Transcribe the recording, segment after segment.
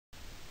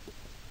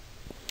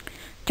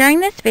During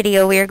this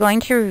video, we are going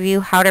to review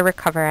how to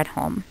recover at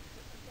home.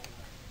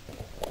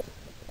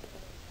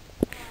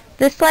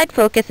 This slide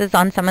focuses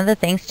on some of the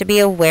things to be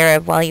aware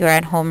of while you are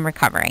at home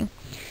recovering.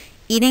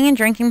 Eating and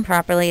drinking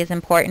properly is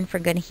important for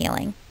good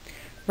healing.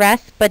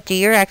 Rest, but do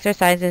your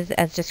exercises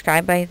as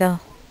described by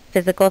the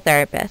physical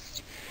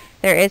therapist.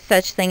 There is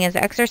such thing as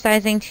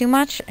exercising too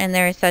much, and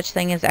there is such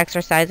thing as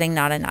exercising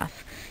not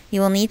enough. You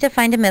will need to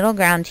find a middle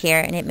ground here,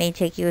 and it may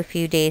take you a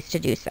few days to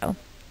do so.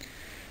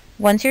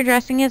 Once your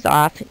dressing is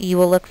off, you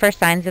will look for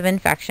signs of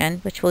infection,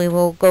 which we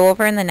will go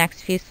over in the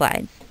next few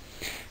slides.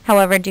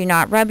 However, do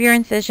not rub your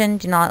incision,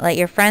 do not let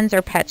your friends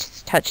or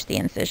pets touch the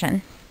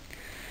incision.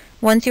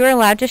 Once you are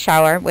allowed to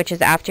shower, which is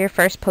after your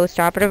first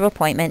post-operative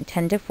appointment,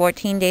 10 to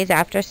 14 days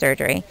after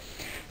surgery,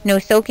 no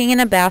soaking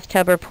in a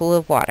bathtub or pool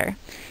of water.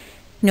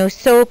 No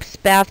soaps,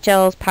 bath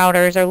gels,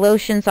 powders, or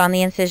lotions on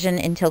the incision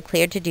until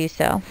cleared to do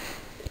so.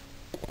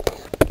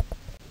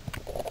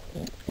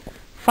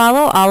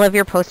 Follow all of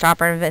your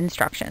post-operative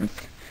instructions.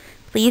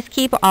 Please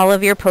keep all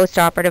of your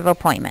post-operative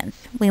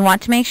appointments. We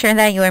want to make sure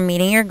that you are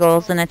meeting your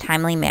goals in a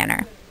timely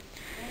manner.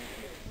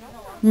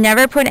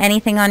 Never put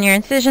anything on your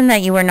incision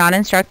that you were not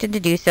instructed to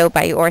do so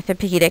by your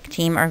orthopedic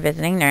team or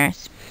visiting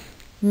nurse.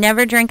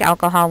 Never drink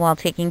alcohol while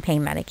taking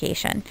pain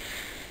medication.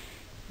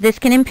 This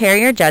can impair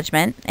your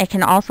judgment. It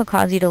can also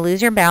cause you to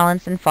lose your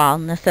balance and fall,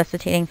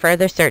 necessitating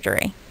further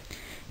surgery.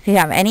 If you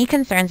have any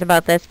concerns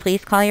about this,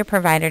 please call your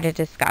provider to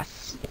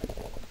discuss.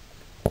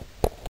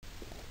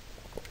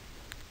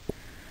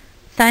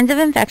 Signs of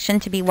infection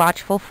to be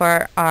watchful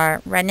for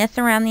are redness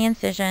around the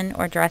incision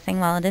or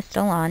dressing while it is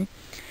still on.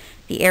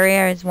 The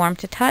area is warm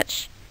to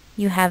touch.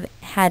 You have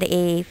had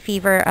a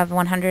fever of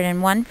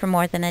 101 for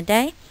more than a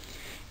day.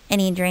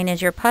 Any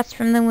drainage or pus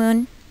from the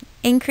wound.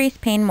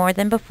 Increased pain more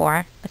than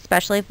before,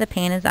 especially if the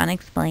pain is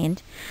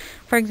unexplained.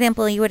 For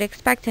example, you would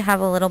expect to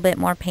have a little bit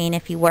more pain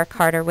if you work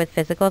harder with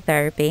physical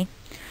therapy,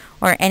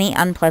 or any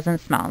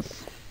unpleasant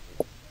smells.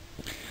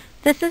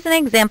 This is an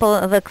example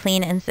of a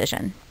clean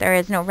incision. There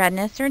is no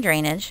redness or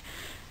drainage,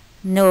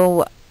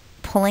 no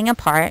pulling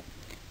apart.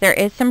 There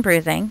is some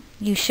bruising.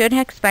 You should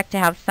expect to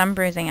have some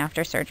bruising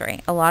after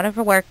surgery. A lot of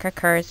work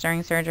occurs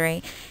during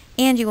surgery,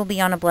 and you will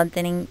be on a blood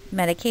thinning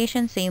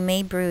medication, so you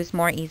may bruise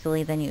more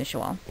easily than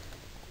usual.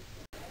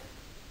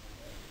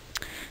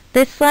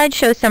 This slide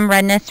shows some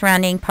redness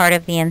surrounding part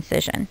of the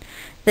incision.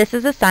 This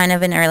is a sign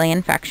of an early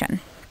infection.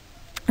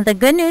 The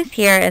good news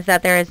here is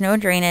that there is no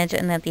drainage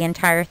and that the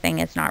entire thing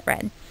is not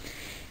red.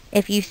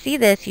 If you see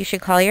this, you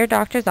should call your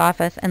doctor's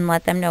office and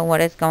let them know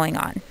what is going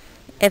on.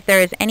 If there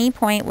is any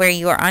point where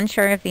you are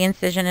unsure if the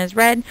incision is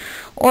red,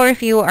 or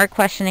if you are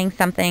questioning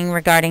something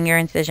regarding your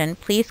incision,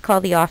 please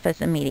call the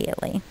office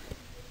immediately.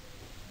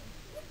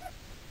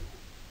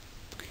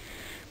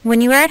 When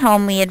you are at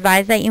home, we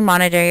advise that you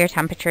monitor your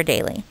temperature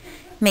daily.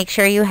 Make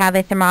sure you have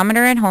a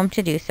thermometer at home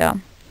to do so.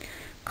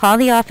 Call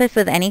the office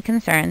with any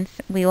concerns.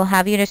 We will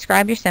have you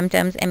describe your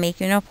symptoms and make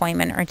you an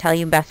appointment or tell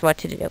you best what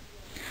to do.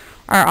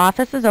 Our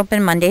office is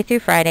open Monday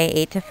through Friday,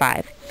 8 to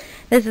 5.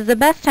 This is the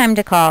best time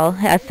to call,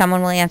 as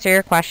someone will answer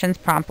your questions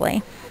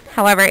promptly.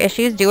 However,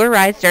 issues do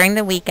arise during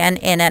the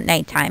weekend and at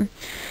nighttime.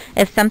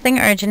 If something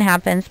urgent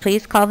happens,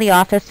 please call the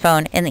office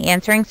phone, and the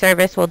answering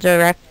service will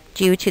direct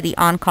you to the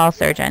on-call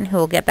surgeon, who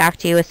will get back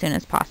to you as soon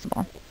as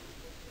possible.